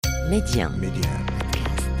ميديان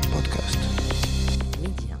بودكاست.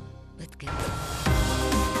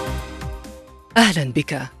 أهلا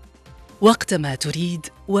بك. وقتما تريد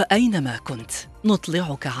وأينما كنت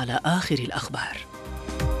نطلعك على آخر الأخبار.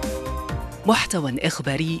 محتوى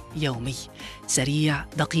إخباري يومي سريع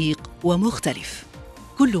دقيق ومختلف،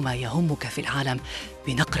 كل ما يهمك في العالم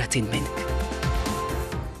بنقرة منك.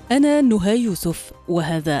 أنا نهى يوسف،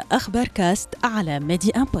 وهذا أخبار كاست على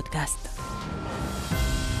مليون بودكاست.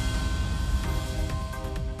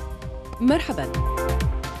 مرحبا،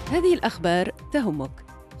 هذه الأخبار تهمك.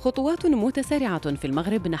 خطوات متسارعة في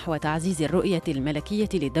المغرب نحو تعزيز الرؤية الملكية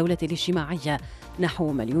للدولة الاجتماعية.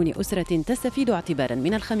 نحو مليون أسرة تستفيد اعتبارا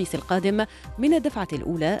من الخميس القادم من الدفعة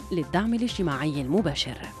الأولى للدعم الاجتماعي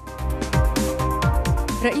المباشر.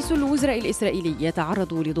 رئيس الوزراء الإسرائيلي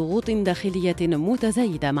يتعرض لضغوط داخلية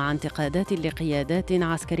متزايدة مع انتقادات لقيادات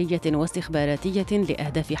عسكرية واستخباراتية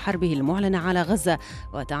لأهداف حربه المعلنة على غزة،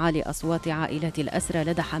 وتعالي أصوات عائلات الأسرة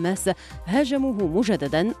لدى حماس هاجموه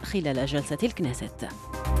مجددا خلال جلسة الكنيست.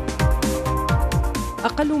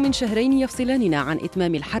 أقل من شهرين يفصلاننا عن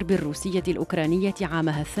إتمام الحرب الروسية الأوكرانية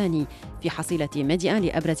عامها الثاني. في حصيلة ميديان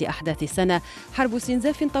لأبرز أحداث السنة، حرب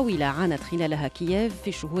استنزاف طويلة عانت خلالها كييف في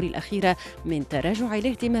الشهور الأخيرة من تراجع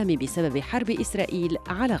الاهتمام بسبب حرب إسرائيل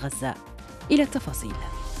على غزة. إلى التفاصيل.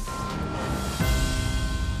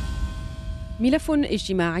 ملف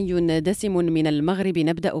اجتماعي دسم من المغرب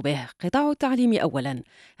نبدأ به. قطاع التعليم أولاً.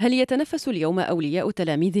 هل يتنفس اليوم أولياء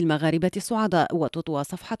تلاميذ المغاربة الصعداء وتطوى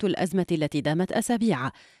صفحة الأزمة التي دامت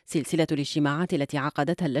أسابيع؟ سلسلة الاجتماعات التي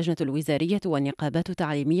عقدتها اللجنة الوزارية والنقابات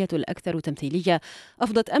التعليمية الأكثر تمثيلية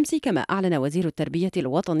أفضت أمس، كما أعلن وزير التربية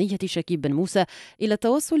الوطنية شكيب بن موسى، إلى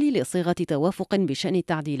التوصل لصيغة توافق بشأن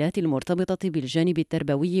التعديلات المرتبطة بالجانب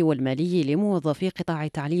التربوي والمالي لموظفي قطاع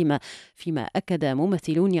التعليم. فيما أكد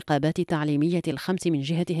ممثلو النقابات التعليمية الخمس من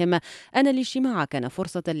جهتهم أن الاجتماع كان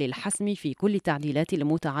فرصة للحسم في كل التعديلات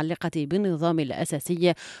المتعلقة بالنظام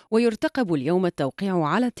الأساسي، ويرتقب اليوم التوقيع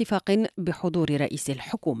على اتفاق بحضور رئيس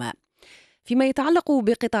الحكومة. فيما يتعلق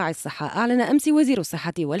بقطاع الصحة، أعلن أمس وزير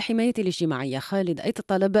الصحة والحماية الاجتماعية خالد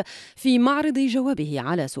الطلب في معرض جوابه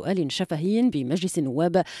على سؤال شفهي بمجلس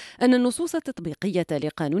النواب أن النصوص التطبيقية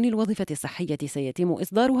لقانون الوظيفة الصحية سيتم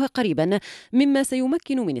إصدارها قريبا، مما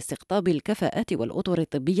سيمكن من استقطاب الكفاءات والأطر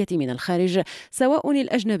الطبية من الخارج سواء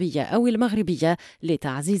الأجنبية أو المغربية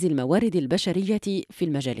لتعزيز الموارد البشرية في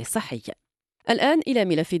المجال الصحي. الآن إلى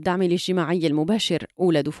ملف الدعم الاجتماعي المباشر.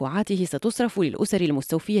 أولى دفعاته ستصرف للأسر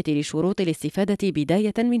المستوفية لشروط الاستفادة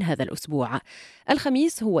بداية من هذا الأسبوع.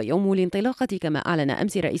 الخميس هو يوم الانطلاقة، كما أعلن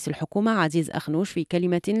أمس رئيس الحكومة عزيز أخنوش في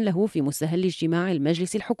كلمة له في مستهل اجتماع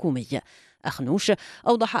المجلس الحكومي. أخنوش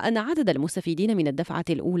أوضح أن عدد المستفيدين من الدفعة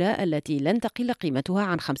الأولى التي لن تقل قيمتها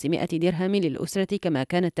عن 500 درهم للأسرة كما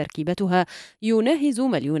كانت تركيبتها يناهز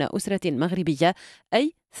مليون أسرة مغربية،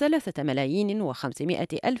 أي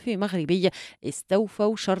 3,500,000 مغربي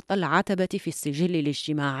استوفوا شرط العتبة في السجل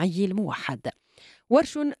الاجتماعي الموحد.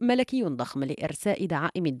 ورش ملكي ضخم لإرساء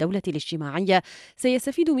دعائم الدولة الاجتماعية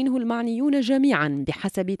سيستفيد منه المعنيون جميعا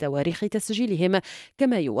بحسب تواريخ تسجيلهم،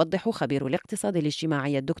 كما يوضح خبير الاقتصاد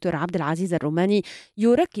الاجتماعي الدكتور عبد العزيز الروماني،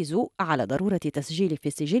 يركز على ضرورة تسجيل في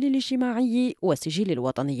السجل الاجتماعي والسجل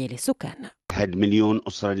الوطني للسكان. هاد مليون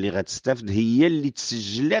أسرة اللي غتستافد هي اللي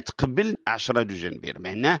تسجلات قبل 10 دجنبير،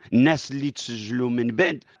 معناه الناس اللي تسجلوا من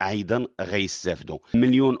بعد أيضا غيستافدوا.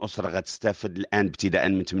 مليون أسرة غتستافد الآن ابتداء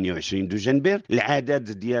من 28 دجنبير.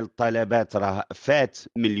 العدد ديال الطلبات راه فات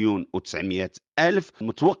 1,900,000.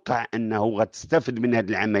 متوقع أنه غتستافد من هذه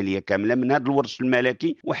العملية كاملة، من هذا الورش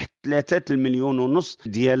الملكي، واحد 3,1,500,000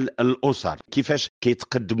 ديال الأسر. كيفاش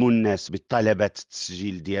كيتقدموا الناس بالطلبات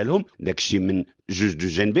التسجيل ديالهم؟ داكشي من 2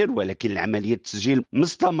 دجنبير، ولكن العملية التسجيل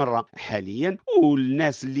مستمرة حاليا،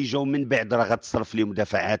 والناس اللي جاو من بعد راه غتصرف لهم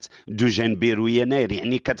دفعات دجنبير ويناير،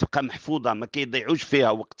 يعني كتبقى محفوظة، ما كيضيعوش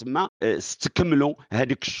فيها وقت ما استكملوا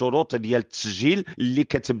هذيك الشروط ديال التسجيل اللي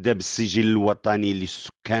كتبدا بالسجل الوطني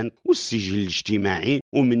للسكان والسجل الاجتماعي،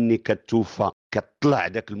 ومني كتوفى كطلع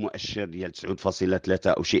داك المؤشر ديال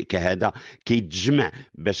 9.3 او شيء كهذا، كيتجمع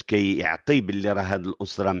باش كيعطي باللي راه هذه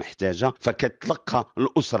الاسره محتاجه، فكتلقى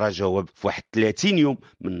الاسره جواب في واحد 30 يوم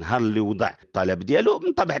من نهار اللي وضع الطلب ديالو.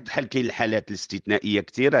 من طبيعه الحال كاين الحالات الاستثنائيه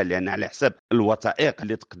كثيره، لان على حساب الوثائق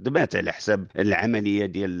اللي تقدمات، على حساب العمليه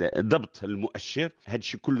ديال ضبط المؤشر، هذا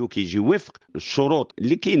الشيء كله كيجي وفق الشروط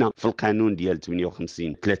اللي كاينه في القانون ديال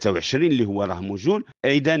 58/23 اللي هو راه موجود.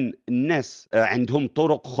 ايضا الناس عندهم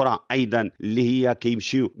طرق اخرى ايضا اللي هي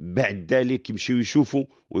كيمشيو بعد ذلك يمشيو يشوفوا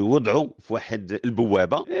ويوضعوا في واحد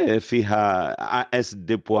البوابه فيها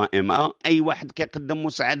AS2.MA. اي واحد كيقدم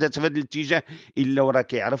مساعدات في هذا الاتجاه الا وراه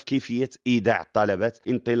كيعرف كيفيه ايداع الطلبات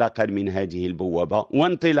انطلاقا من هذه البوابه،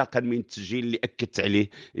 وانطلاقا من التسجيل اللي اكدت عليه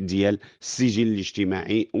ديال السجل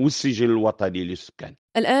الاجتماعي والسجل الوطني للسكان.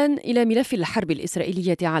 الآن إلى ملف الحرب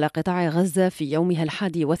الإسرائيلية على قطاع غزة في يومها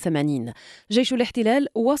 81. جيش الاحتلال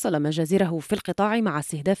واصل مجازره في القطاع مع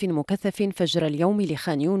استهداف مكثف فجر اليوم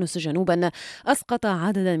لخان يونس جنوبا، أسقط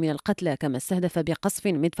عددا من القتلى، كما استهدف بقصف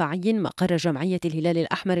مدفعي مقر جمعية الهلال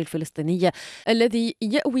الأحمر الفلسطينية الذي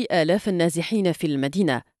يأوي آلاف النازحين في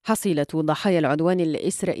المدينة. حصيلة ضحايا العدوان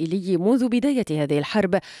الإسرائيلي منذ بداية هذه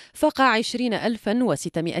الحرب فاق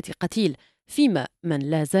 20,600 قتيل، فيما من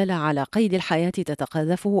لا زال على قيد الحياة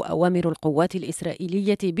تتقاذفه أوامر القوات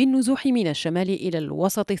الإسرائيلية بالنزوح من الشمال إلى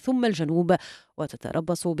الوسط ثم الجنوب،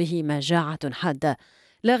 وتتربص به مجاعة حادة.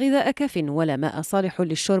 لا غذاء كاف ولا ماء صالح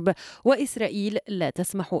للشرب، وإسرائيل لا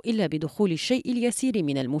تسمح إلا بدخول الشيء اليسير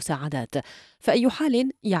من المساعدات. فأي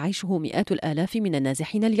حال يعيشه مئات الآلاف من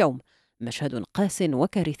النازحين اليوم؟ مشهد قاس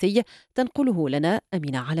وكارثي تنقله لنا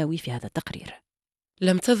أمينة علوي في هذا التقرير.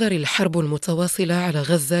 لم تذر الحرب المتواصلة على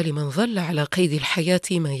غزة لمن ظل على قيد الحياة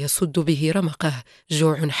ما يسد به رمقه.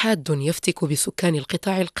 جوع حاد يفتك بسكان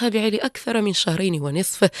القطاع القابع لأكثر من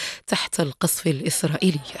 2.5 تحت القصف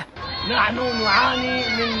الإسرائيلي. نحن نعاني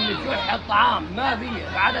من شح الطعام، ما في،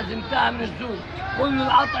 العدد انتهى من السوق، كل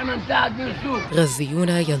الأطعمة انتهت من السوق. غزيون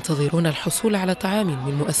ينتظرون الحصول على طعام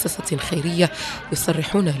من مؤسسة خيرية،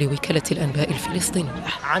 يصرحون لوكالة الأنباء الفلسطينية.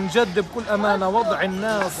 عن جد بكل أمانة وضع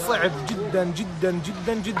الناس صعب جدا جدا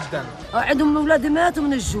جدا جدا. عندهم أولاد ماتوا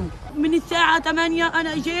من الجوع. من الساعة 8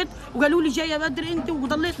 أنا اجيت وقالوا لي جاية بدري أنت،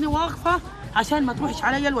 وضليتني واقفة عشان ما تروحش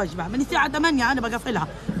علي الوجبة. من الساعة 8 أنا بقفلها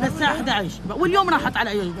للساعة 11، واليوم راحت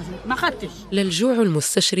علي الوجبة ما أخذتش. للجوع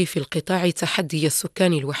المستشري في القطاع تحدي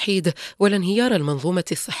السكان الوحيد، ولا انهيار المنظومة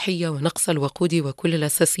الصحية ونقص الوقود وكل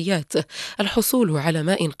الأساسيات. الحصول على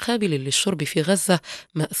ماء قابل للشرب في غزة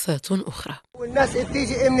مأساة أخرى. والناس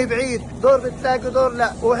بتيجي من بعيد، دور بتلاقي دور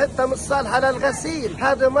لا، وحتى مش صالحة للغسيل.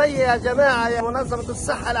 هذا مية يا جماعة يا منظمة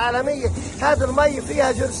الصحة العالمية، هذا المية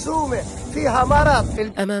فيها جرثومة، فيها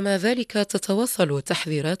مرض. أمام ذلك تتواصل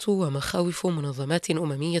تحذيرات ومخاوف منظمات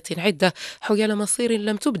أممية عدة حيال مصير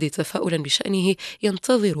لم تبدي تفاؤلا بشأنه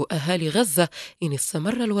ينتظر أهالي غزة إن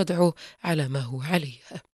استمر الوضع على ما هو عليه.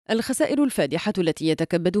 الخسائر الفادحة التي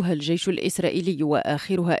يتكبدها الجيش الإسرائيلي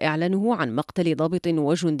وآخرها إعلانه عن مقتل ضابط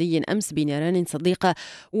وجندي أمس بنيران صديقة،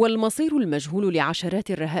 والمصير المجهول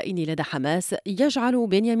لعشرات الرهائن لدى حماس، يجعل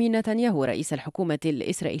بنيامين نتنياهو رئيس الحكومة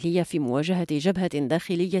الإسرائيلية في مواجهة جبهة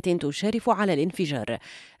داخلية تشارف على الانفجار.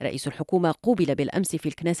 رئيس الحكومة قوبل بالأمس في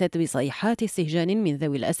الكنيسة بصيحات استهجان من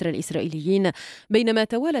ذوي الأسرى الإسرائيليين، بينما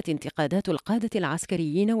توالت انتقادات القادة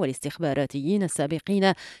العسكريين والاستخباراتيين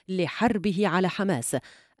السابقين لحربه على حماس.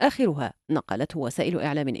 آخرها نقلته وسائل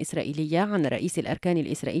إعلام إسرائيلية عن رئيس الأركان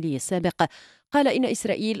الإسرائيلي السابق، قال إن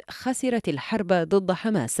إسرائيل خسرت الحرب ضد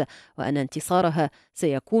حماس، وأن انتصارها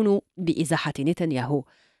سيكون بإزاحة نتنياهو.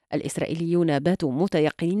 الإسرائيليون باتوا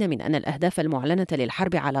متيقنين من أن الأهداف المعلنة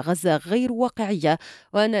للحرب على غزة غير واقعية،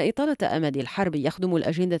 وأن إطالة أمد الحرب يخدم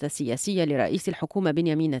الأجندة السياسية لرئيس الحكومة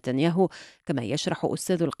بنيامين نتنياهو، كما يشرح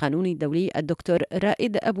أستاذ القانون الدولي الدكتور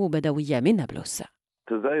رائد أبو بدوية من نابلس.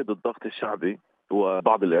 تزايد الضغط الشعبي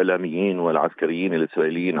وبعض الإعلاميين والعسكريين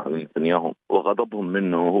الإسرائيليين على نتنياهو، وغضبهم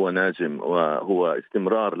منه هو ناجم، وهو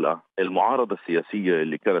استمرار للمعارضة السياسية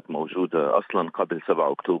اللي كانت موجودة أصلا قبل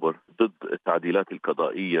 7 أكتوبر ضد التعديلات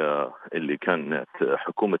القضائية اللي كانت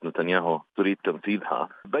حكومة نتنياهو تريد تنفيذها.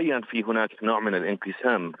 بيّن في هناك نوع من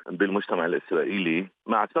الانقسام بالمجتمع الإسرائيلي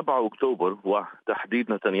مع 7 أكتوبر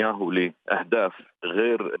وتحديد نتنياهو لأهداف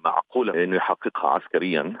غير معقولة أنه يحققها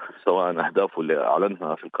عسكريا، سواء أهدافه اللي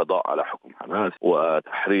أعلنها في القضاء على حكم حماس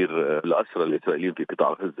وتحرير الأسرة الإسرائيليين في قطاع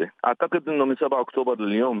غزة. أعتقد أنه من 7 أكتوبر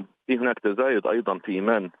لليوم في هناك تزايد أيضا في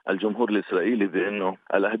إيمان الجمهور الإسرائيلي بأنه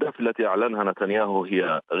الأهداف التي أعلنها نتنياهو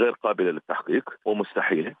هي غير قابلة للتحقيق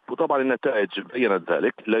ومستحيلة، وطبعا النتائج بيّنت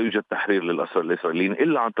ذلك. لا يوجد تحرير للأسرى الإسرائيليين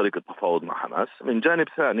إلا عن طريق التفاوض مع حماس. من جانب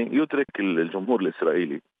ثاني يدرك الجمهور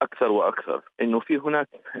الإسرائيلي أكثر وأكثر أنه في هناك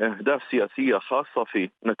أهداف سياسية خاصة في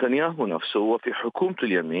نتنياهو نفسه وفي حكومة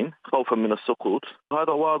اليمين خوفا من السقوط.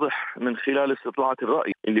 هذا واضح من خلال استطلاعات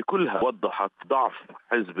الرأي اللي كلها وضحت ضعف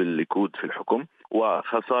حزب الليكود في الحكم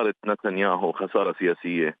وخسارة نتنياهو خسارة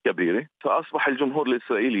سياسية كبيرة. فأصبح الجمهور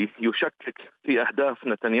الإسرائيلي يشكك في أهداف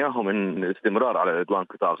نتنياهو من الاستمرار على عدوان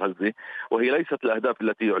قطاع غزة، وهي ليست الأهداف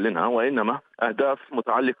التي يعلنها، وإنما أهداف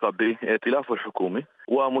متعلقة بائتلاف الحكومة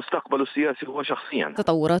ومستقبله السياسي هو شخصيا.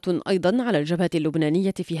 تطورات أيضا على الجبهة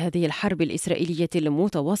اللبنانية في هذه الحرب الإسرائيلية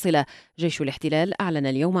المتواصلة. جيش الاحتلال أعلن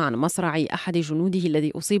اليوم عن مصرع أحد جنوده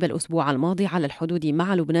الذي أصيب الأسبوع الماضي على الحدود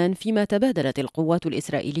مع لبنان، فيما تبادلت القوات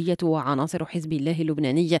الإسرائيلية وعناصر حزب الله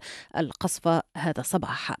اللبناني القصف هذا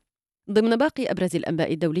الصباح. ضمن باقي أبرز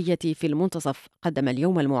الأنباء الدولية في المنتصف، قدم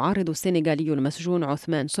اليوم المعارض السنغالي المسجون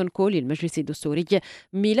عثمان سونكو للمجلس الدستوري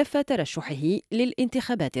ملف ترشحه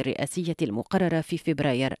للانتخابات الرئاسية المقررة في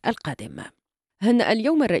فبراير القادم. هنأ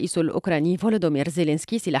اليوم الرئيس الأوكراني فولودومير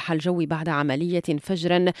زيلينسكي سلاح الجو بعد عملية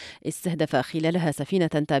فجر استهدف خلالها سفينة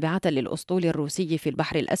تابعة للأسطول الروسي في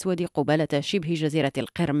البحر الأسود قبالة شبه جزيرة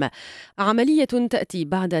القرم. عملية تأتي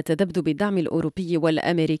بعد تذبذب الدعم الأوروبي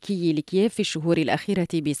والأمريكي لكييف في الشهور الأخيرة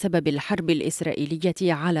بسبب الحرب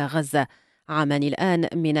الإسرائيلية على غزة. عامان الآن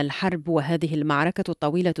من الحرب، وهذه المعركة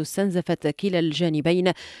الطويلة استنزفت كلا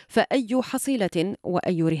الجانبين، فأي حصيلة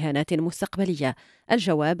وأي رهانات مستقبلية؟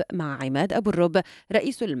 الجواب مع عماد أبو الرب،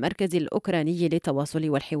 رئيس المركز الأوكراني للتواصل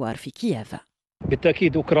والحوار في كييف.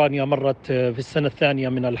 بالتأكيد أوكرانيا مرت في السنة الثانية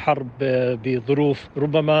من الحرب بظروف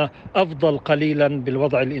ربما أفضل قليلا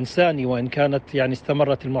بالوضع الإنساني، وإن كانت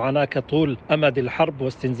استمرت المعاناة كطول أمد الحرب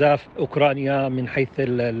واستنزاف أوكرانيا من حيث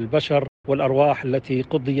البشر والأرواح التي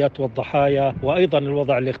قضيت والضحايا وأيضا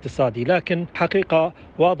الوضع الاقتصادي. لكن حقيقة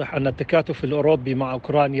واضح أن التكاتف الأوروبي مع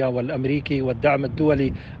أوكرانيا والأمريكي والدعم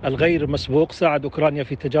الدولي الغير مسبوق ساعد أوكرانيا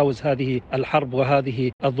في تجاوز هذه الحرب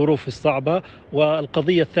وهذه الظروف الصعبة.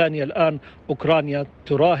 والقضية الثانية الآن أوكرانيا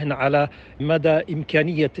تراهن على مدى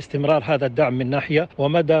إمكانية استمرار هذا الدعم من ناحية،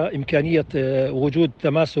 ومدى إمكانية وجود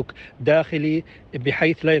تماسك داخلي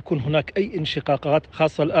بحيث لا يكون هناك أي انشقاقات،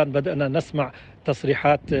 خاصة الآن بدأنا نسمع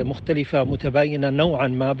تصريحات مختلفة متباينة نوعا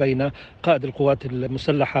ما بين قائد القوات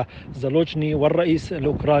المسلحة زالوجني والرئيس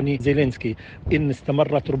الأوكراني زيلينسكي. إن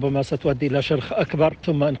استمرت ربما ستؤدي إلى شرخ أكبر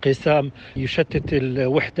ثم انقسام يشتت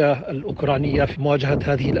الوحدة الأوكرانية في مواجهة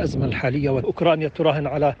هذه الأزمة الحالية. وأوكرانيا تراهن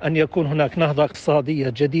على أن يكون هناك نهضة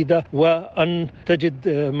اقتصادية جديدة وأن تجد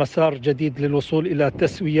مسار جديد للوصول إلى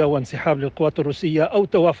تسوية وانسحاب للقوات الروسية أو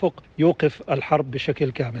توافق يوقف الحرب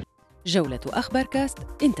بشكل كامل. جولة أخبار كاست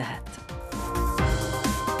انتهت.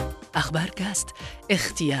 أخبار كاست،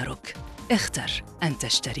 اختيارك، اختر أن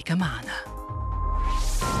تشترك معنا.